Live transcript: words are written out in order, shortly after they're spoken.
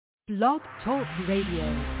Blog Talk Radio.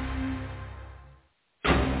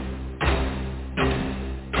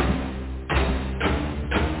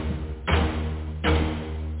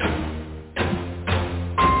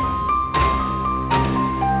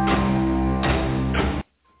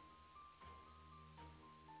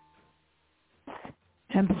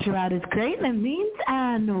 Temperature out is great, and it means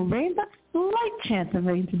no rain, but slight chance of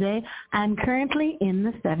rain today, and currently in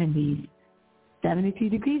the 70s. 72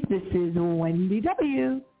 degrees. This is Wendy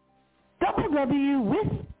W. Double W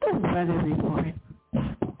with the weather report.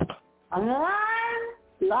 Online,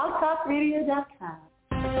 blogtalkradio.com.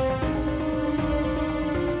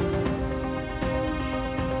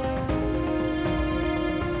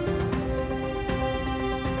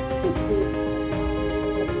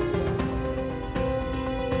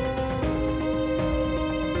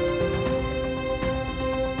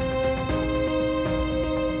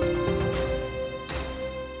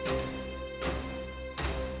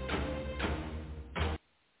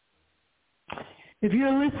 If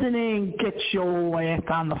you're listening, get your ass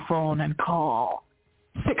on the phone and call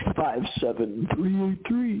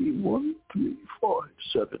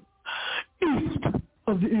 657-383-1357. East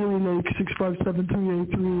of the Erie Lake,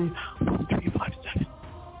 657-383-1357.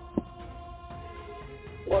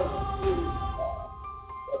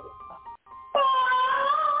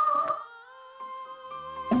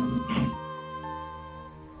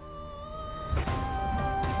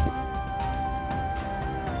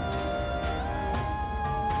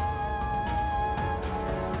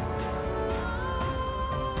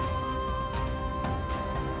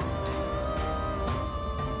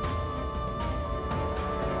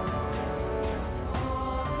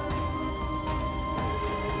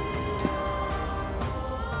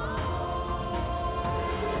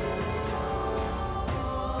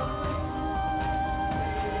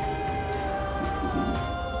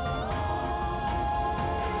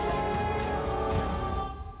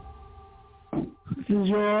 This is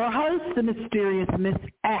your host, the mysterious Miss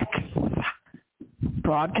X,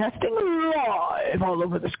 broadcasting live all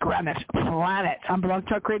over this granite planet on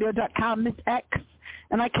blogtalkradio.com, Miss X.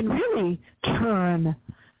 And I can really turn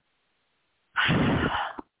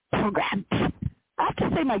programs. I have to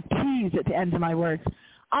say my T's at the end of my words.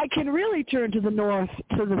 I can really turn to the north,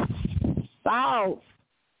 to the south,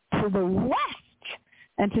 to the west,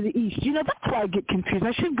 and to the east. You know, that's why I get confused.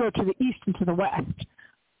 I should go to the east and to the west.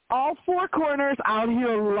 All four corners out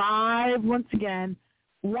here live once again.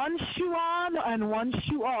 One shoe on and one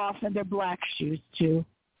shoe off, and they're black shoes too.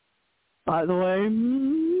 By the way,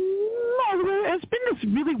 it's been this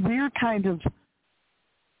really weird kind of,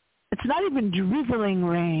 it's not even drizzling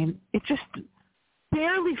rain. It just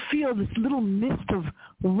barely feels this little mist of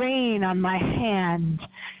rain on my hand.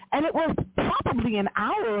 And it was probably an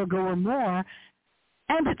hour ago or more,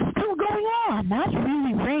 and it's still going on. Not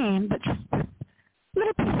really rain, but just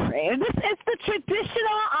little bit of rain. It's the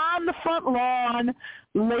traditional on the front lawn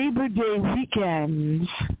Labor Day weekend.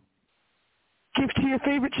 Give to your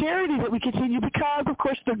favorite charity that we continue because, of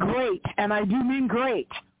course, they're great, and I do mean great.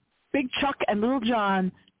 Big Chuck and Little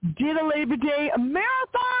John did a Labor Day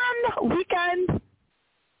marathon weekend.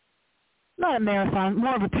 Not a marathon,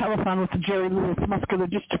 more of a telethon with the Jerry Lewis Muscular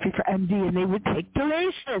Dystrophy for MD, and they would take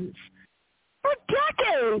donations. For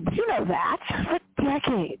decades, you know that, for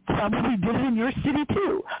decades. Probably did it in your city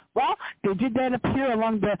too. Well, they did that up here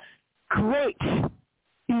along the great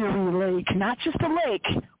Erie Lake, not just a lake,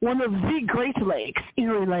 one of the Great Lakes,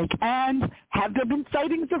 Erie Lake. And have there been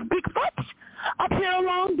sightings of Bigfoot up here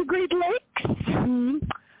along the Great Lakes?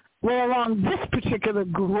 Well, along this particular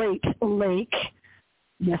Great Lake,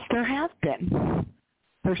 yes, there have been.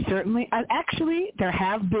 There certainly, actually, there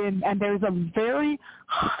have been, and there's a very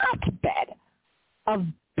hotbed of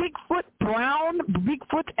brown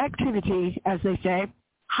Bigfoot activity, as they say,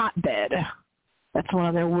 hotbed. That's one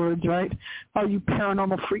of their words, right? All you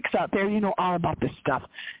paranormal freaks out there, you know all about this stuff.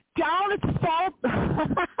 Down at Salt,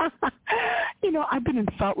 I've been in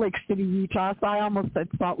Salt Lake City, Utah, so I almost said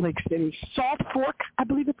Salt Lake City. Salt Fork, I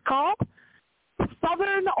believe it's called.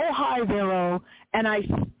 Southern Ohio, and I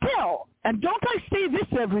still, and don't I say this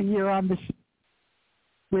every year on this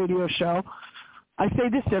radio show, I say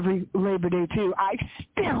this every Labor Day too, I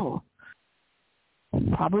still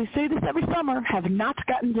probably say this every summer, have not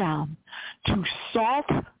gotten down to Salt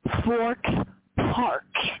Fork Park,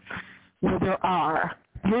 where there are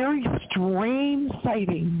very strange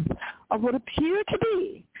sightings of what appear to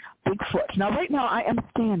be Bigfoot. Now, right now, I am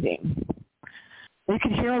standing. You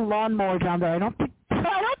can hear a lawnmower down there. I don't think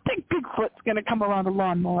Bigfoot's going to come around a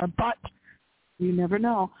lawnmower, but you never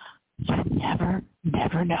know. You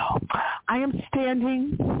never know. I am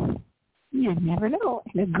standing You never know.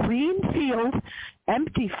 In a green field,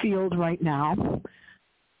 empty field right now.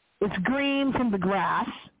 It's green from the grass,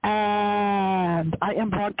 and I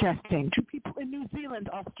am broadcasting to people in New Zealand,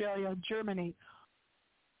 Australia, Germany,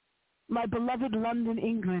 my beloved London,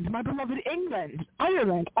 England, my beloved England,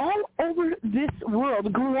 Ireland, all over this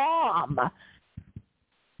world, Guam.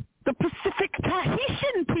 The Pacific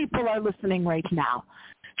Tahitian people are listening right now.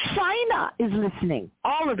 China is listening,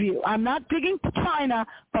 all of you. I'm not digging to China,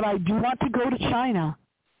 but I do want to go to China.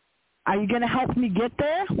 Are you going to help me get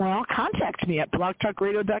there? Well, contact me at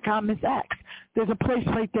blogtalkradio.com, Miss X. There's a place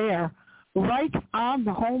right there, right on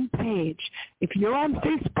the home page. If you're on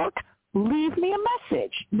Facebook, leave me a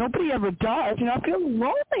message. Nobody ever does. You know, I feel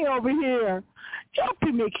lonely over here. Don't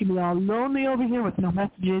be making me all lonely over here with no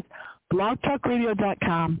messages.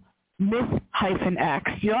 blogtalkradio.com,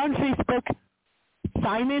 Miss-X. You're on Facebook.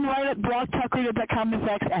 Sign in right at blogtalkradio.com, Miss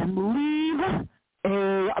X, and leave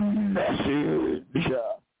a message.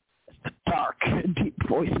 The dark, deep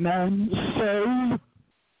voice man says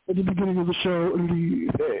at the beginning of the show, leave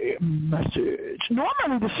a message.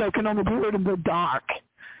 Normally the show can only be heard in the dark.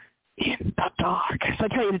 In the dark. So I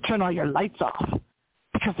tell you to turn all your lights off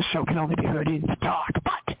because the show can only be heard in the dark.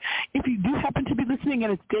 But if you do happen to be listening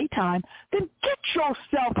and it's daytime, then get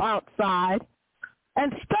yourself outside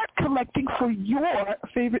and start collecting for your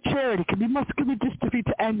favorite charity. It could be muscular dystrophy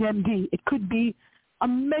to NMD. It could be a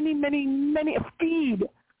many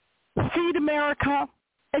Feed America,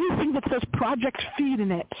 anything that says Project Feed in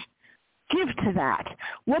it. Give to that.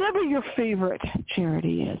 Whatever your favorite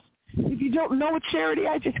charity is. If you don't know a charity,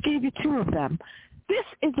 I just gave you two of them. This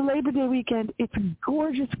is Labor Day weekend. It's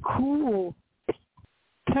gorgeous, cool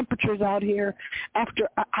temperatures out here. After,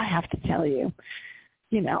 I have to tell you,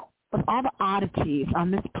 you know, of all the oddities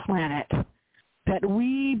on this planet that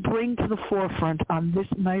we bring to the forefront on this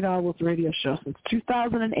Night Owls radio show since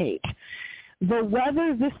 2008, the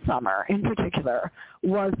weather this summer in particular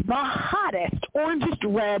was the hottest, orangest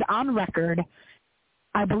red on record,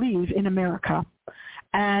 I believe, in America.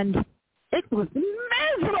 And it was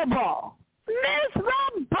miserable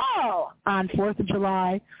on 4th of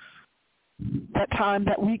July,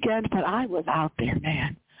 that weekend. But I was out there,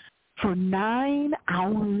 man, for 9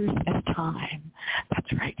 hours at a time.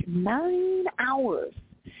 That's right, 9 hours,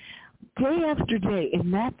 day after day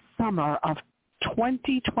in that summer of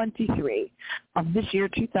 2023, of this year,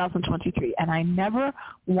 2023, and I never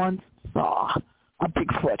once saw a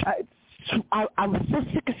Bigfoot. I was so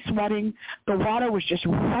sick of sweating. The water was just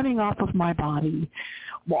running off of my body.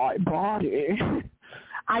 My body.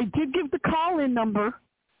 I did give the call-in number.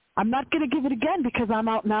 I'm not going to give it again because I'm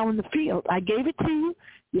out now in the field. I gave it to you.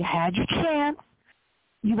 You had your chance.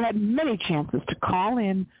 You had many chances to call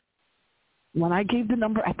in. When I gave the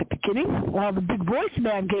number at the beginning, well, the big voice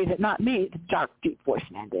man gave it, not me. The dark, deep voice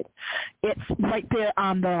man did. It's right there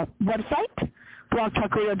on the website,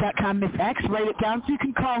 blogtalkradio.com, Miss X. Write it down so you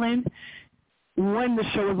can call in when the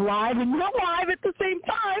show is live. And not live at the same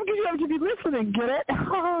time because you have to be listening, get it?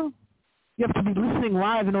 You have to be listening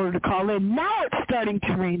live in order to call in. Now it's starting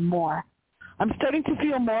to rain more. I'm starting to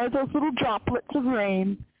feel more of those little droplets of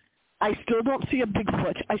rain. I still don't see a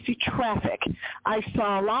Bigfoot. I see traffic. I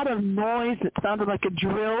saw a lot of noise that sounded like a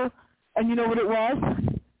drill. And you know what it was?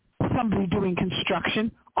 Somebody doing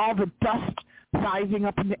construction. All the dust rising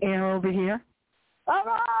up in the air over here. All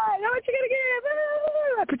right, now what you going to give?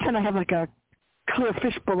 I pretend I have like a clear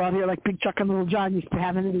fishbowl out here like Big Chuck and Little John used to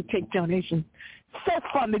have, and they take donations. So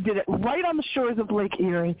fun. They did it right on the shores of Lake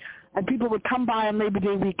Erie. And people would come by on Labor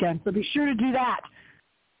Day weekend. So be sure to do that.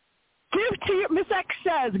 Give to your, Miss X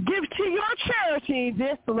says, give to your charity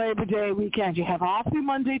this Labor Day weekend. You have all through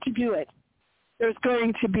Monday to do it. There's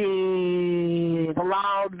going to be the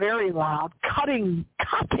loud, very loud, cutting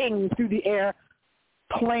through the air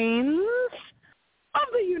planes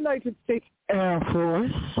of the United States Air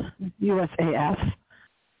Force, USAF,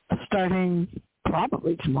 starting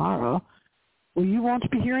probably tomorrow. Well, you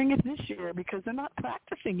won't be hearing it this year because they're not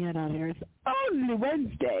practicing yet on air. It's only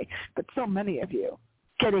Wednesday, but so many of you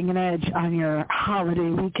getting an edge on your holiday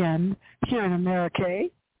weekend here in America.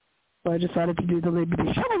 So I decided to do the Labor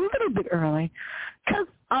Day show a little bit early because,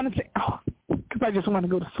 honestly, because I just want to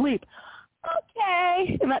go to sleep.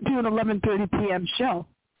 Okay. I'm not doing an 11:30 p.m. show.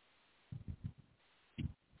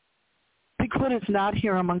 Bigfoot is not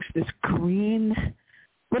here amongst this green,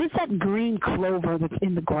 what is that green clover that's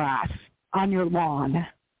in the grass on your lawn?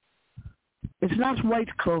 It's not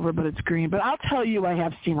white clover, but it's green. But I'll tell you, I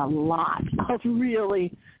have seen a lot of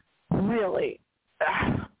really,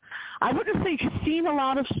 I wouldn't say seen a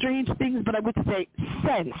lot of strange things, but I would say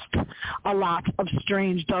sensed a lot of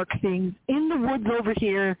strange, dark things in the woods over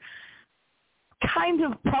here kind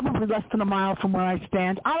of probably less than a mile from where I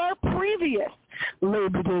stand on our previous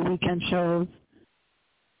Labor Day weekend shows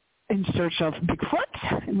in search of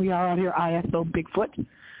Bigfoot. And we are out here, ISO Bigfoot.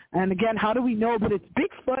 And again, how do we know that it's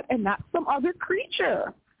Bigfoot and not some other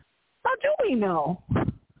creature? How do we know?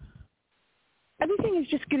 Everything is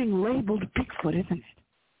just getting labeled Bigfoot, isn't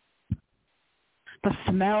it? The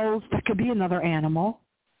smells, that could be another animal.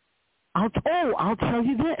 I'll tell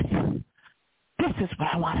you this. This is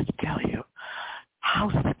what I wanted to tell you. How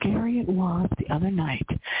scary it was the other night.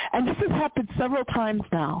 And this has happened several times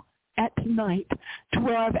now at night to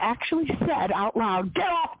where I've actually said out loud, get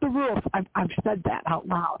off the roof. I've said that out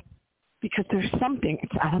loud because there's something.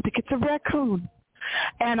 I don't think it's a raccoon.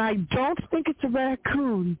 And I don't think it's a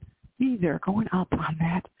raccoon either going up on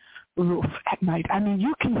that roof at night. I mean,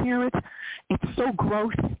 you can hear it. It's so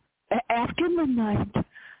gross. After midnight,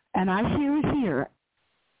 and I hear it here.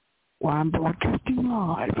 Well, I'm broadcasting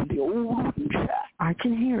live from the old wooden shack. I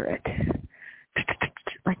can hear it.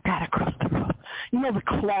 Like that across the roof. You know the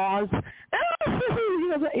claws? You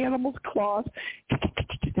know the animal's claws?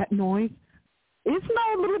 That noise? It's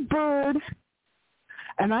no little bird.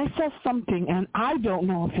 And I saw something, and I don't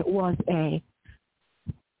know if it was a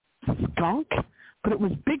skunk, but it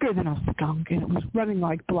was bigger than a skunk, and it was running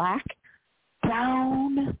like black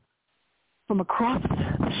down from across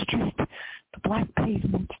the street, the black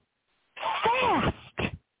pavement. Fast!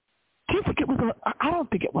 Do you think it was I don't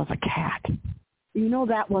think it was a cat. You know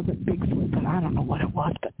that wasn't Bigfoot, but I don't know what it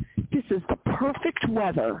was. But this is the perfect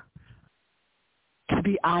weather to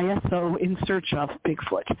be ISO in search of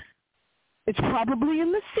Bigfoot. It's probably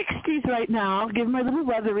in the 60s right now. I'll give my little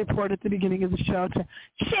weather report at the beginning of the show to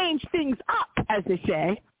change things up, as they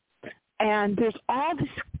say. And there's all this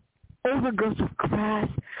overgrowth of grass,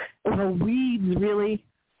 of weeds, really,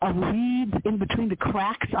 of weeds in between the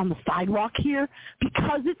cracks on the sidewalk here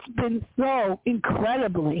because it's been so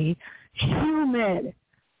incredibly humid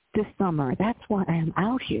this summer. That's why I am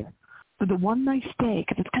out here for the one nice day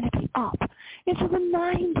because it's going to be up into the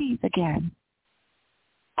 90s again.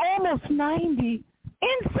 Almost 90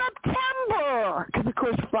 in September because, of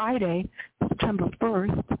course, Friday, September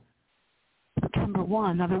 1st, September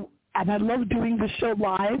 1. And I love doing the show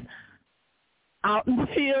live out in the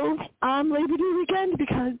field on Labor Day weekend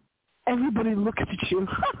because everybody looks at you.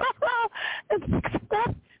 It's like,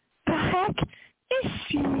 what the heck is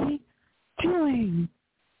she doing?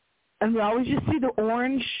 And we always just see the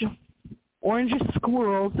orange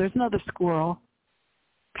squirrels. There's another squirrel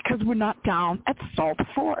because we're not down at Salt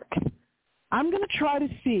Fork. I'm going to try to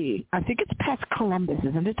see. I think it's past Columbus,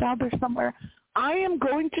 isn't it, down there somewhere? I am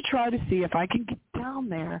going to try to see if I can get down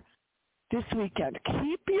there this weekend.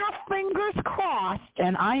 Keep your fingers crossed,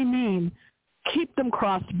 and I mean keep them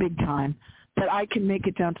crossed big time, that I can make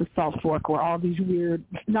it down to Salt Fork where all these weird...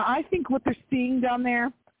 Now, I think what they're seeing down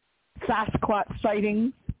there, Sasquatch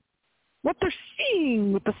sightings, what they're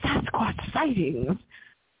seeing with the Sasquatch sightings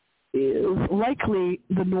is likely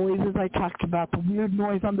the noises I talked about, the weird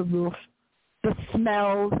noise on the roof, the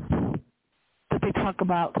smells that they talk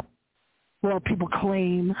about, well, people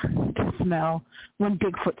claim to smell when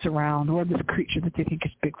Bigfoot's around or this creature that they think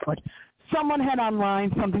is Bigfoot. Someone had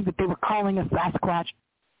online something that they were calling a Sasquatch.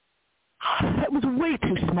 That was way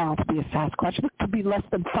too small to be a Sasquatch. It looked to be less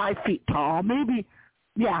than 5 feet tall. Maybe,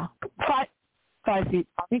 yeah, 5 feet.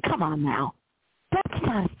 I mean, come on now. That's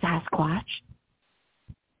not a Sasquatch.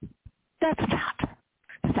 That's not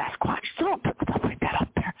Sasquatch. So don't put stuff like that up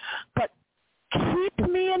there. But keep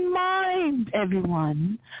me in mind,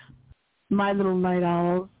 everyone, my little night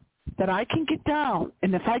owls, that I can get down.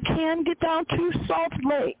 And if I can get down to Salt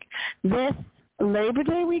Lake this Labor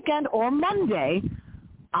Day weekend or Monday,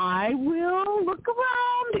 I will look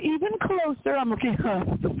around even closer. I'm looking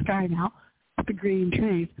at the sky now, at the green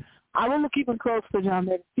trees. I will look even closer down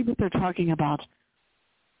there to see what they're talking about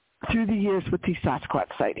through the years with these Sasquatch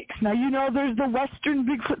sightings. Now, you know there's the Western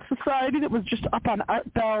Bigfoot Society that was just up on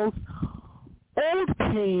Art Bell's old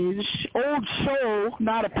page, old show,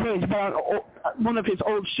 not a page, but on one of his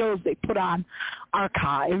old shows they put on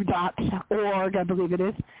archive.org, I believe it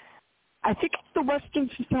is. I think it's the Western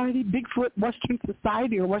Society, Bigfoot Western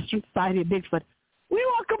Society or Western Society of Bigfoot. We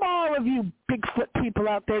welcome all of you Bigfoot people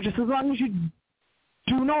out there, just as long as you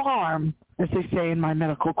do no harm, as they say in my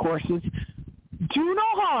medical courses. Do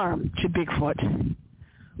no harm to Bigfoot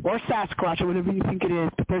or Sasquatch or whatever you think it is.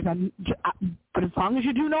 But as long as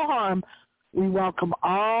you do no harm, we welcome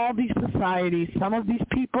all these societies. Some of these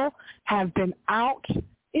people have been out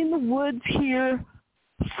in the woods here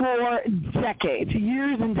for decades,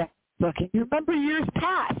 years and decades. Look, you remember years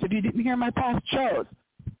past, if you didn't hear my past shows.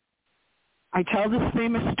 I tell this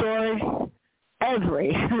famous story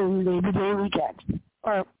every Labor Day weekend.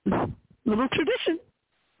 Or little tradition.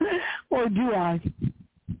 Or do I?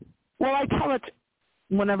 Well, I tell it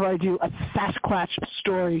whenever I do a Sasquatch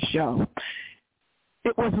story show.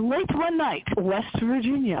 It was late one night, West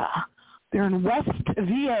Virginia. They're in West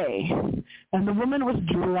VA, and the woman was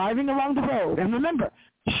driving along the road. And remember,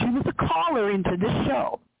 she was a caller into this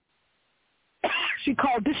show. She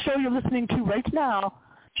called this show you're listening to right now.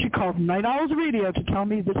 She called Night Owls Radio to tell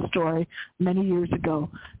me this story many years ago.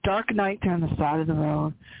 Dark night, they're on the side of the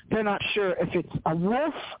road. They're not sure if it's a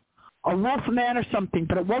wolf man or something,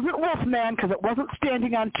 but it wasn't wolf man because it wasn't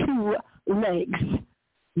standing on two legs,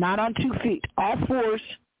 not on 2 feet, all fours,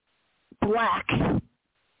 black.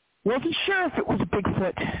 Wasn't sure if it was a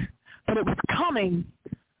Bigfoot, but it was coming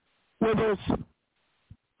where there's,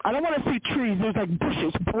 I don't want to say trees, there's like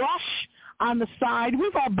bushes, brush on the side.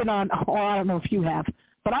 We've all been on, oh, I don't know if you have,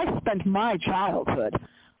 but I spent my childhood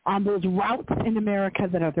on those routes in America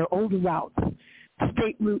that are their old routes.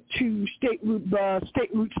 State Route 2, State Route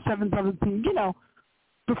 717, you know,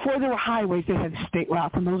 before there were highways, they had state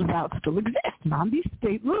routes, and those routes still exist on these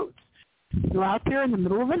state routes. You're out there in the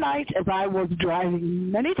middle of the night, as I was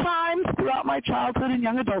driving many times throughout my childhood and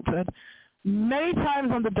young adulthood, many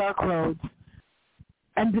times on the dark roads.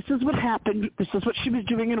 And this is what happened. This is what she was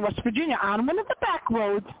doing in West Virginia. On one of the back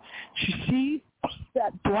roads, she sees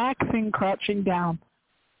that black thing crouching down.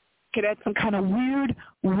 It had some kind of weird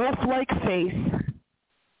wolf-like face.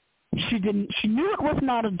 She knew it was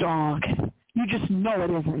not a dog. You just know it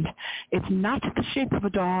isn't. It's not the shape of a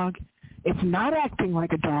dog. It's not acting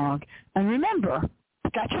like a dog. And remember,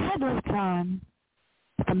 you got your headlights on.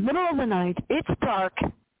 It's the middle of the night. It's dark,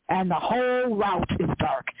 and the whole route is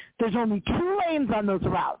dark. There's only 2 lanes on those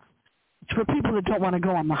routes. It's for people that don't want to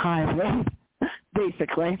go on the highway,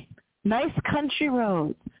 basically. Nice country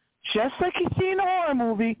roads. Just like you see in a horror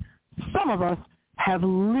movie, some of us have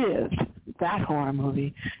lived that horror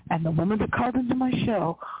movie. And the woman that called into my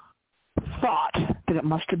show thought that it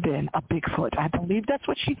must have been a Bigfoot. I believe that's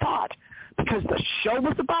what she thought, because the show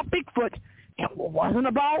was about Bigfoot. It wasn't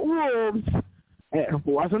about wolves. It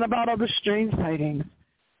wasn't about other strange sightings.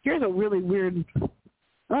 Here's a really weird,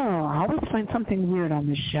 I always find something weird on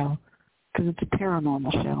this show, because it's a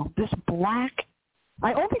paranormal show. This black,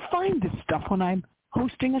 I only find this stuff when I'm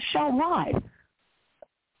hosting a show live.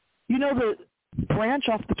 You know the branch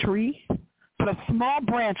off the tree? But a small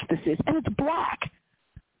branch this is, and it's black.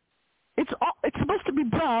 It's supposed to be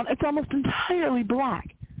brown. It's almost entirely black.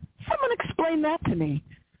 Someone explain that to me.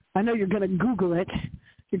 I know you're going to Google it.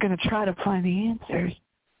 You're going to try to find the answers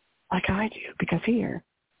like I do, because here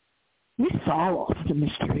we solve all the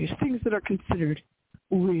mysteries, things that are considered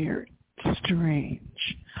weird, strange,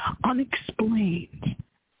 unexplained,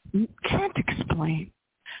 can't explain.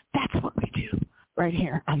 That's what we do right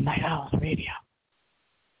here on Night Owls Radio.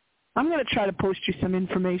 I'm going to try to post you some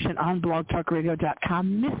information on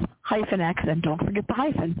blogtalkradio.com, Miss-X, and don't forget the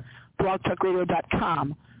hyphen,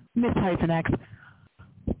 blogtalkradio.com, Miss-X.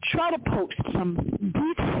 Try to post some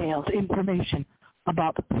detailed information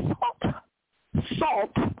about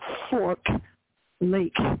Salt Fork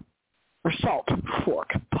Lake, or Salt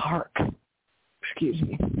Fork Park. Excuse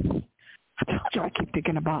me. I told you I keep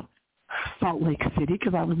thinking about Salt Lake City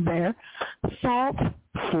because I was there. Salt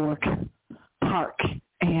Fork Park.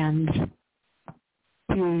 And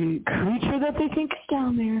the creature that they think is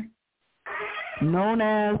down there, known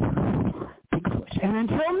as Bigfoot. And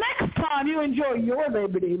until next time, you enjoy your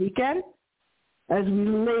Labor Day weekend as we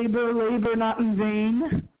labor not in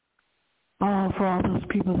vain. Oh, for all those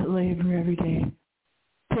people that labor every day,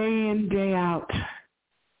 day in, day out,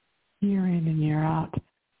 year in and year out.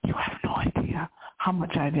 You have no idea how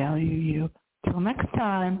much I value you. Till next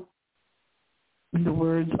time. In the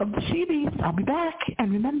words of the Sheebies, I'll be back.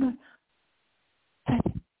 And remember that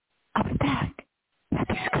I'll be back at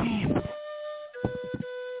the screams.